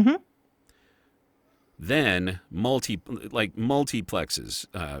 Mm-hmm. Then multiplexes,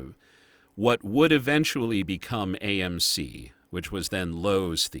 what would eventually become AMC, which was then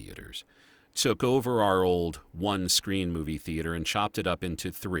Lowe's Theaters, took over our old one-screen movie theater and chopped it up into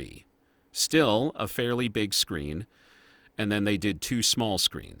 3. Still a fairly big screen, and then they did 2 small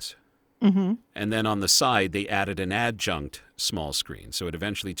screens. Mm-hmm. And then on the side, they added an adjunct small screen. So it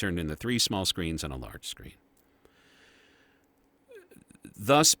eventually turned into 3 small screens and a large screen.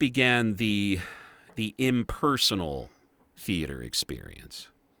 Thus began the impersonal theater experience.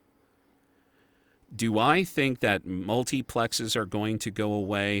 Do I think that multiplexes are going to go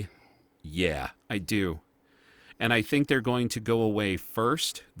away? Yeah, I do. And I think they're going to go away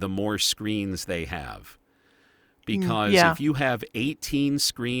first the more screens they have. Because Yeah. if you have 18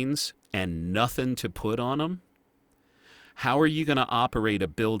 screens and nothing to put on them, how are you going to operate a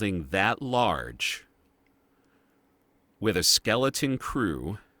building that large with a skeleton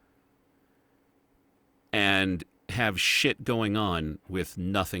crew and have shit going on with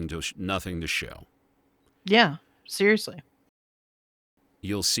nothing to show? Yeah, seriously.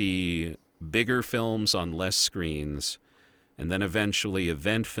 You'll see bigger films on less screens, and then eventually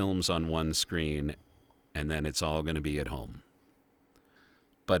event films on one screen, and then it's all going to be at home.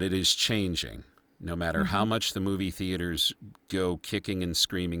 But it is changing. No matter how much the movie theaters go kicking and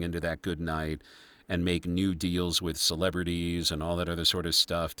screaming into that good night and make new deals with celebrities and all that other sort of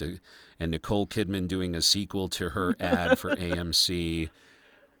stuff, and Nicole Kidman doing a sequel to her ad for AMC,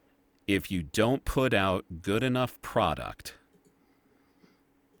 if you don't put out good enough product,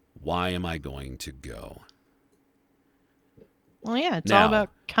 why am I going to go? Well, yeah, it's Now, all about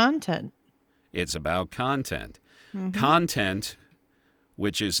content. It's about content. Mhm. Content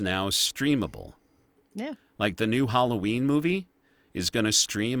which is now streamable. Yeah. Like the new Halloween movie is going to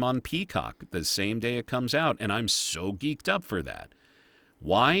stream on Peacock the same day it comes out, and I'm so geeked up for that.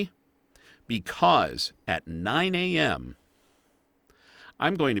 Why? Because at 9 a.m.,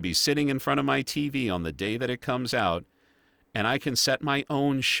 I'm going to be sitting in front of my TV on the day that it comes out, and I can set my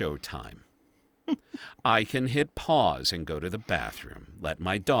own show time. I can hit pause and go to the bathroom, let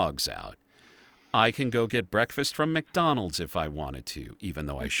my dogs out. I can go get breakfast from McDonald's if I wanted to, even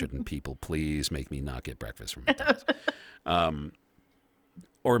though I shouldn't. People, please make me not get breakfast from McDonald's.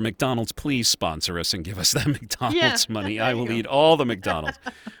 Or McDonald's, please sponsor us and give us that McDonald's money. I will eat all the McDonald's.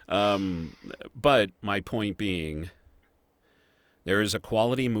 But my point being, there is a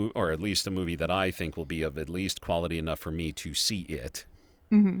quality movie, or at least a movie that I think will be of at least quality enough for me to see it,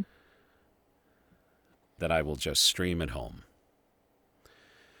 that I will just stream at home.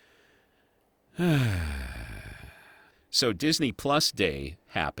 So Disney Plus Day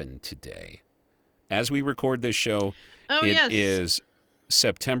happened today. As we record this show, it is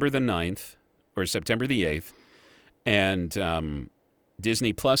September the 9th, or September the 8th, and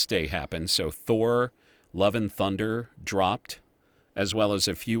Disney Plus Day happened. So Thor, Love and Thunder dropped, as well as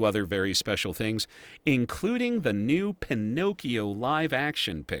a few other very special things, including the new Pinocchio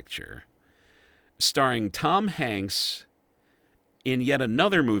live-action picture, starring Tom Hanks in yet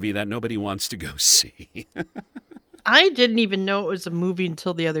another movie that nobody wants to go see. I didn't even know it was a movie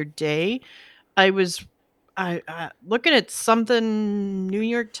until the other day. I was looking at something, New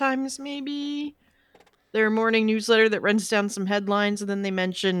York Times maybe, their morning newsletter that runs down some headlines, and then they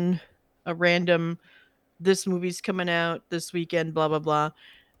mention a random, this movie's coming out this weekend, blah, blah, blah.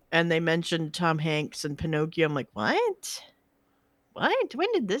 And they mentioned Tom Hanks and Pinocchio. I'm like, what? What?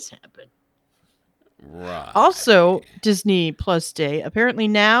 When did this happen? Right. Also, Disney Plus Day. Apparently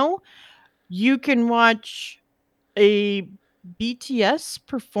now you can watch a BTS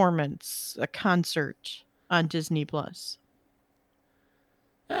performance, a concert on Disney Plus.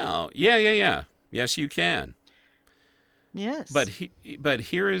 Oh, yeah. Yes, you can. Yes. But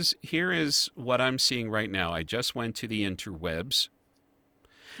here is what I'm seeing right now. I just went to the interwebs.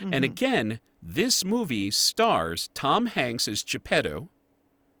 And again, this movie stars Tom Hanks as Geppetto,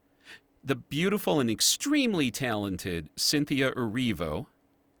 the beautiful and extremely talented Cynthia Erivo,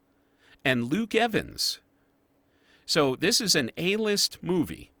 and Luke Evans. So this is an A-list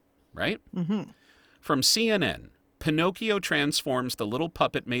movie, right? From CNN, Pinocchio transforms the little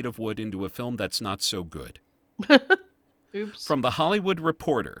puppet made of wood into a film that's not so good. Oops. From The Hollywood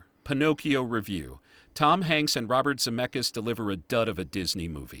Reporter, Pinocchio Review, Tom Hanks and Robert Zemeckis deliver a dud of a Disney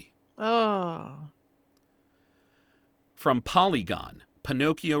movie. Oh. From Polygon,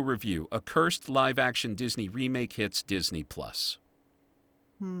 Pinocchio Review, a cursed live-action Disney remake hits Disney+.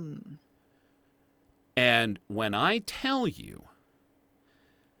 And when I tell you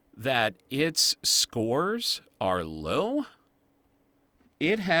that its scores are low.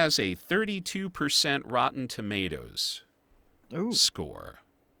 It has a 32% Rotten Tomatoes Ooh, score.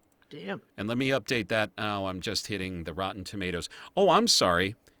 damn. And let me update that. Oh, I'm just hitting the Rotten Tomatoes. Oh, I'm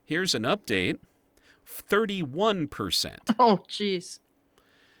sorry. Here's an update. 31%. Oh, jeez.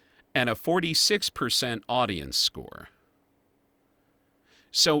 And a 46% audience score.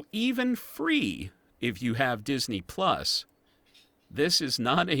 So even free, if you have Disney Plus, this is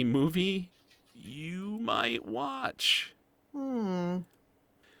not a movie you might watch.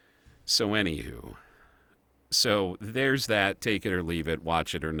 So anywho, so there's that. Take it or leave it.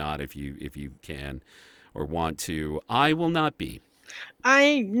 Watch it or not if you can or want to. I will not be.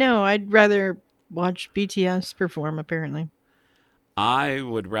 I'd rather watch BTS perform, apparently. I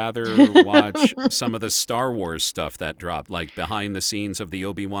would rather watch some of the Star Wars stuff that dropped, like behind the scenes of the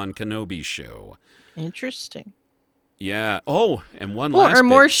Obi-Wan Kenobi show. Interesting. Yeah. Oh, and one Or last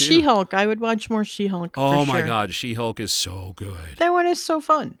more bit too. She-Hulk. I would watch more She-Hulk for Oh my sure. God, She-Hulk is so good. That one is so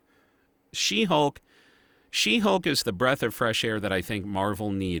fun. She-Hulk is the breath of fresh air that I think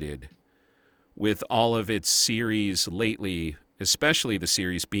Marvel needed with all of its series lately, especially the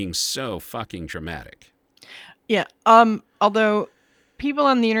series being so fucking dramatic. Yeah. Although people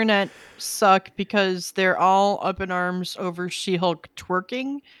on the internet suck because they're all up in arms over She-Hulk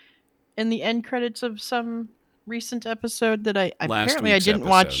twerking in the end credits of some recent episode that I Last apparently I week's didn't episode.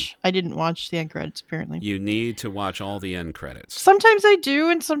 watch. I didn't watch the end credits apparently. You need to watch all the end credits. Sometimes I do,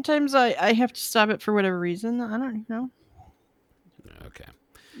 and sometimes I have to stop it for whatever reason. I don't know. Okay.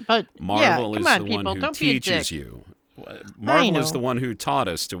 But Marvel yeah, come is on, the people, one who don't be a teaches dick. you. Marvel is know. the one who taught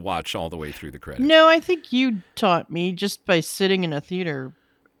us to watch all the way through the credits. No, I think you taught me just by sitting in a theater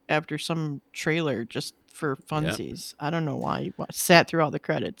after some trailer just for funsies. I don't know why you sat through all the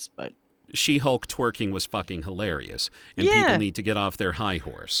credits, but She-Hulk twerking was fucking hilarious, and Yeah. people need to get off their high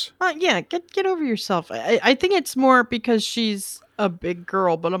horse. yeah, get over yourself. I think it's more because she's a big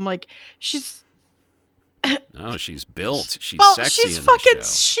girl, but I'm like, she's Oh, she's built. She's well, sexy she's in the fucking show.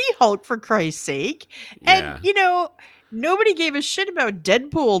 She-Hulk for Christ's sake. Yeah. And nobody gave a shit about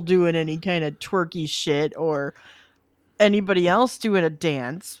Deadpool doing any kind of twerky shit or anybody else doing a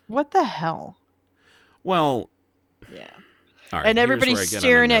dance. What the hell? Well, Yeah. all right. And here's everybody's where I get on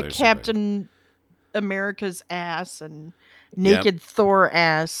staring at another subject. Captain America's ass and naked Thor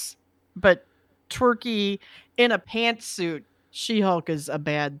ass, but twerky in a pantsuit She-Hulk is a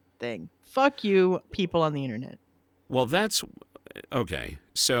bad thing. Fuck you, people on the internet. Well, that's okay.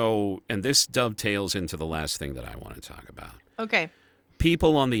 So, and this dovetails into the last thing that I want to talk about. Okay.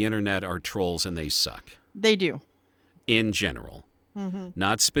 People on the internet are trolls and they suck. They do. In general. Mm-hmm.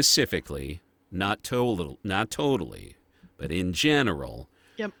 Not specifically, not totally, but in general.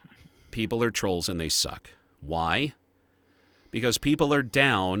 Yep. People are trolls and they suck. Why? Because people are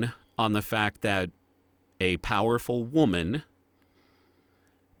down on the fact that a powerful woman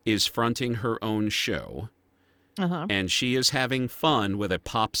is fronting her own show, and she is having fun with a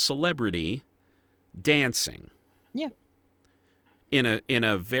pop celebrity dancing. Yeah. In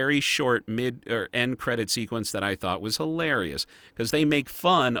a very short mid or end credit sequence that I thought was hilarious, because they make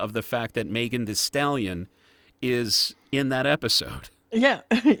fun of the fact that Megan Thee Stallion is in that episode. Yeah.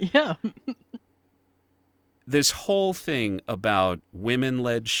 Yeah. This whole thing about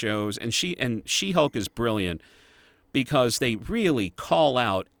women-led shows, and She-Hulk is brilliant because they really call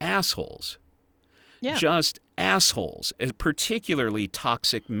out assholes. Yeah. Just assholes, particularly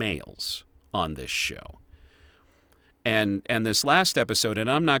toxic males on this show. And this last episode, and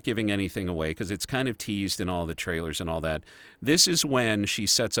I'm not giving anything away because it's kind of teased in all the trailers and all that. This is when she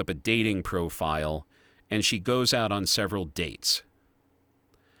sets up a dating profile and she goes out on several dates.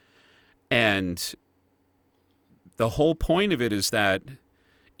 And the whole point of it is that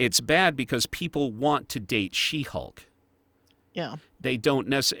it's bad because people want to date She-Hulk. Yeah. They don't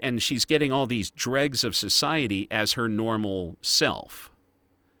necessarily, and she's getting all these dregs of society as her normal self.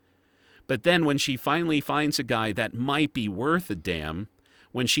 But then when she finally finds a guy that might be worth a damn,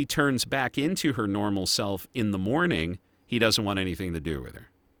 when she turns back into her normal self in the morning, he doesn't want anything to do with her.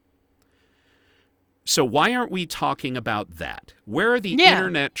 So why aren't we talking about that? Where are the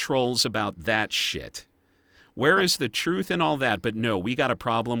internet trolls about that shit? Where is the truth in all that? But no, we got a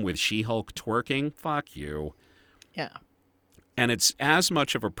problem with She-Hulk twerking? Fuck you. Yeah. And it's as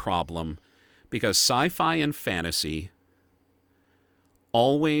much of a problem because sci-fi and fantasy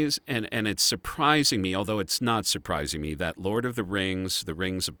always, and it's surprising me, although it's not surprising me, that Lord of the Rings, The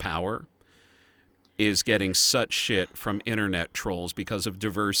Rings of Power, is getting such shit from internet trolls because of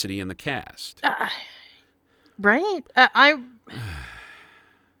diversity in the cast. Right? The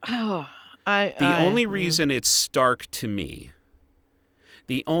only reason it's stark to me,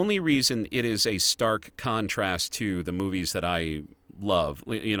 The only reason it is a stark contrast to the movies that I love,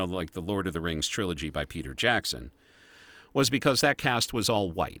 like the Lord of the Rings trilogy by Peter Jackson, was because that cast was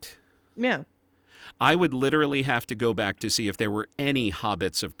all white. Yeah. I would literally have to go back to see if there were any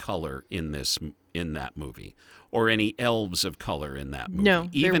hobbits of color in that movie, or any elves of color in that movie, No,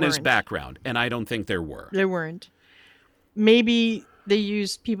 even as weren't. background, and I don't think there were. There weren't. Maybe they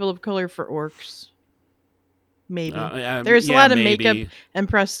used people of color for orcs. Maybe. There's a lot of makeup and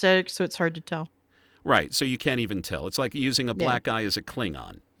prosthetics, so it's hard to tell. Right, so you can't even tell. It's like using a black guy as a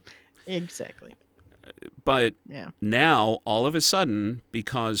Klingon. Exactly. But now, all of a sudden,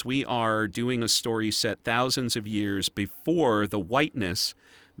 because we are doing a story set thousands of years before the whiteness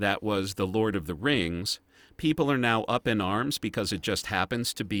that was the Lord of the Rings, people are now up in arms because it just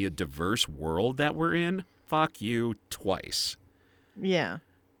happens to be a diverse world that we're in. Fuck you twice. Yeah.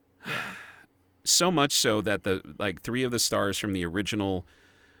 So much so that 3 of the stars from the original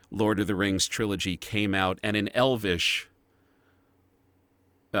Lord of the Rings trilogy came out and in Elvish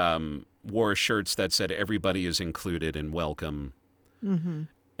wore shirts that said everybody is included and welcome. Mm-hmm.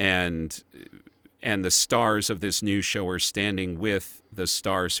 And the stars of this new show are standing with the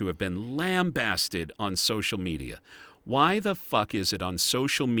stars who have been lambasted on social media. Why the fuck is it on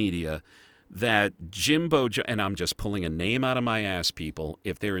social media that Jimbo, and I'm just pulling a name out of my ass, people,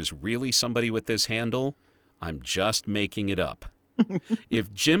 if there is really somebody with this handle, I'm just making it up.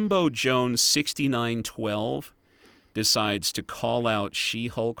 If Jimbo Jones 6912 decides to call out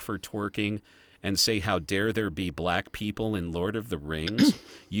She-Hulk for twerking and say how dare there be black people in Lord of the Rings,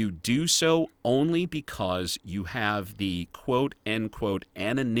 you do so only because you have the quote-unquote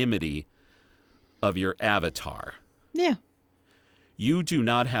anonymity of your avatar. Yeah. You do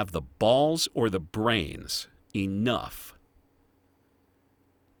not have the balls or the brains enough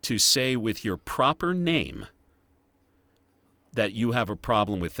to say with your proper name that you have a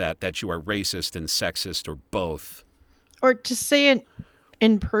problem with that you are racist and sexist or both. Or to say it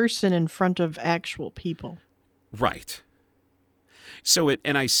in person in front of actual people. Right. So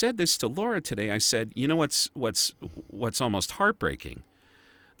and I said this to Laura today. I said, you know what's almost heartbreaking?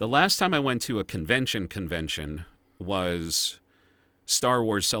 The last time I went to a convention was Star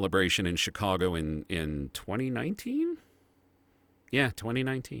Wars Celebration in Chicago in 2019? Yeah,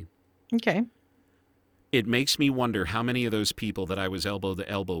 2019. Okay. It makes me wonder how many of those people that I was elbow to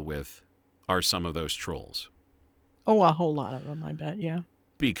elbow with are some of those trolls. Oh, a whole lot of them, I bet, yeah.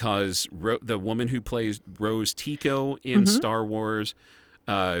 Because the woman who plays Rose Tico in Star Wars,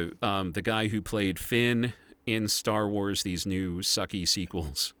 the guy who played Finn in Star Wars, these new sucky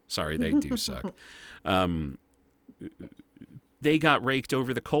sequels. Sorry, they do suck. They got raked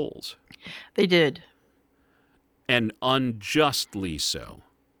over the coals. They did. And unjustly so.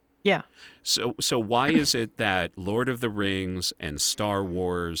 Yeah. So why is it that Lord of the Rings and Star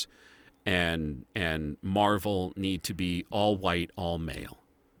Wars and Marvel need to be all white, all male?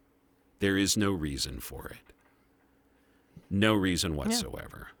 There is no reason for it. No reason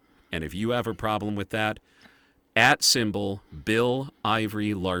whatsoever. Yeah. And if you have a problem with that, @ Bill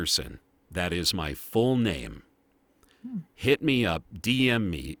Ivory Larson, that is my full name. Hit me up, DM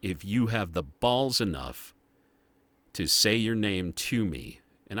me if you have the balls enough to say your name to me,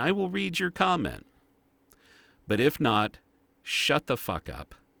 and I will read your comment. But if not, shut the fuck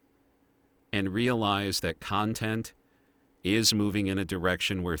up and realize that content is moving in a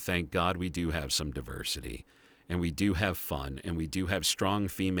direction where, thank God, we do have some diversity, and we do have fun, and we do have strong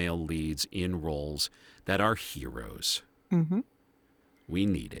female leads in roles that are heroes. Mm-hmm. We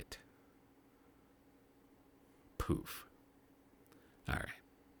need it. Poof. All right.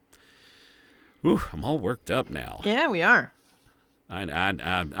 Ooh, I'm all worked up now. Yeah, we are.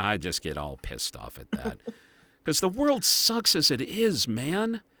 I just get all pissed off at that. Because the world sucks as it is,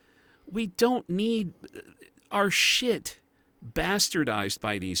 man. We don't need our shit bastardized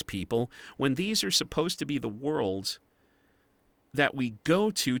by these people when these are supposed to be the worlds that we go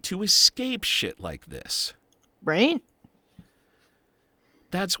to escape shit like this. Right?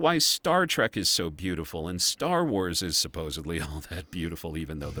 That's why Star Trek is so beautiful, and Star Wars is supposedly all that beautiful,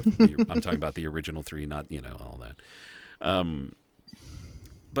 even though I'm talking about the original 3, not, all that.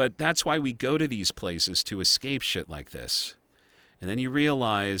 But that's why we go to these places to escape shit like this. And then you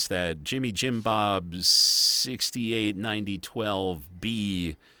realize that Jimmy Jim Bob's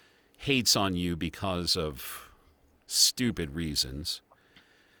 689012B hates on you because of stupid reasons.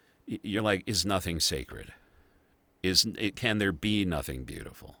 You're like, is nothing sacred? Can there be nothing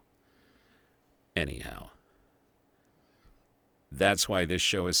beautiful? Anyhow, that's why this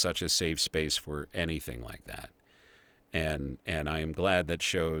show is such a safe space for anything like that. And I am glad that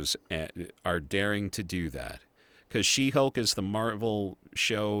shows are daring to do that. because She-Hulk is the Marvel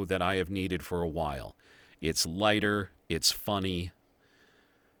show that I have needed for a while. It's lighter, it's funny,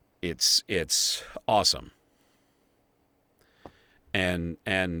 it's awesome. And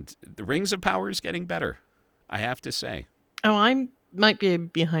the Rings of Power is getting better, I have to say. Oh, I might be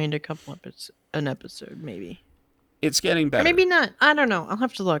behind a couple an episode, maybe. It's getting better. Or maybe not. I don't know. I'll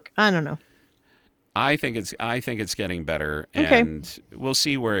have to look. I don't know. I think it's getting better, Okay. and we'll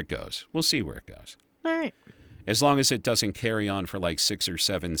see where it goes. All right. As long as it doesn't carry on for like 6 or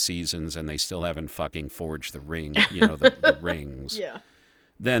 7 seasons and they still haven't fucking forged the ring, the rings. Yeah.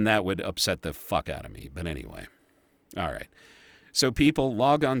 Then that would upset the fuck out of me. But anyway. All right. So people,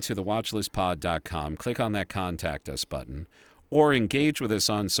 log on to thewatchlistpod.com, click on that Contact Us button, or engage with us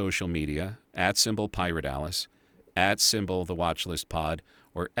on social media, @PirateAlice, @TheWatchlistPod,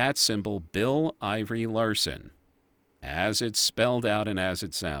 or @Bill Ivory Larson. As it's spelled out and as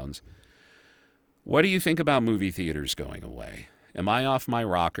it sounds. What do you think about movie theaters going away? Am I off my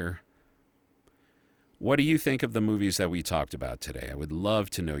rocker? What do you think of the movies that we talked about today? I would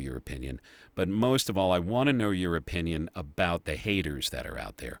love to know your opinion. But most of all, I want to know your opinion about the haters that are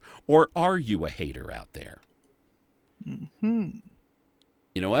out there. Or are you a hater out there? Mm-hmm.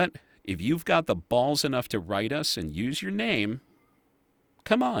 You know what? If you've got the balls enough to write us and use your name,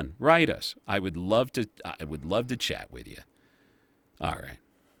 come on, write us. I would love to chat with you. All right.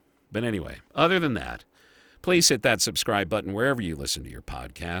 But anyway, other than that, please hit that subscribe button wherever you listen to your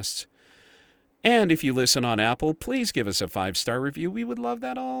podcasts. And if you listen on Apple, please give us a 5-star review. We would love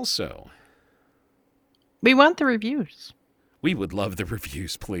that also. We want the reviews. We would love the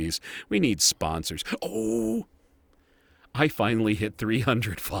reviews, please. We need sponsors. Oh, I finally hit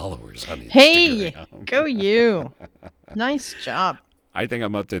 300 followers on Instagram. Hey, go you. Nice job. I think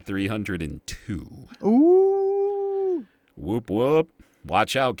I'm up to 302. Ooh. Whoop, whoop.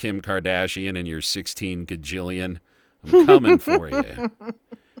 Watch out, Kim Kardashian and your 16 gajillion. I'm coming for you.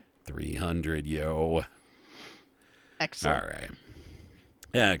 300, yo. Excellent. All right.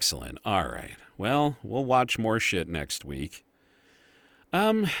 Excellent. All right. Well, we'll watch more shit next week.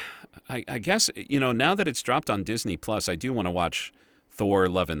 I guess, now that it's dropped on Disney Plus, I do want to watch Thor: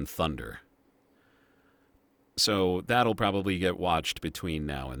 Love and Thunder. So that'll probably get watched between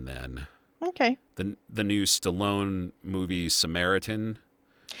now and then. Okay. The new Stallone movie, Samaritan,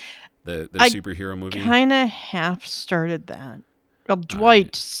 the superhero movie. Kind of half started that. Well,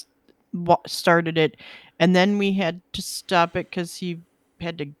 Dwight started it, and then we had to stop it because he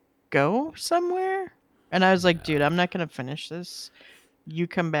had to go somewhere. And I was like, dude, I'm not going to finish this. You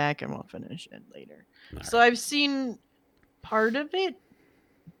come back and we'll finish it later. All So right. I've seen part of it,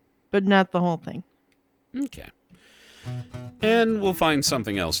 but not the whole thing. Okay. And we'll find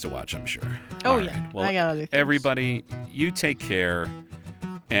something else to watch, I'm sure. Oh, All yeah. right. Well, I got other things. everybody, you take care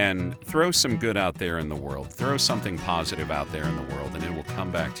and throw some good out there in the world. Throw something positive out there in the world, and it will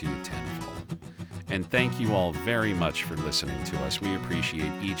come back to you tenfold. And thank you all very much for listening to us. We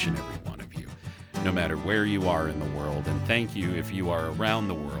appreciate each and every one of you, no matter where you are in the world. And thank you if you are around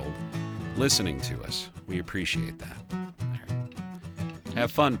the world listening to us. We appreciate that. All right.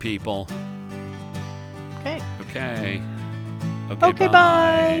 Have fun, people. Okay. Okay. Okay,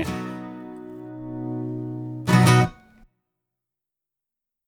 bye.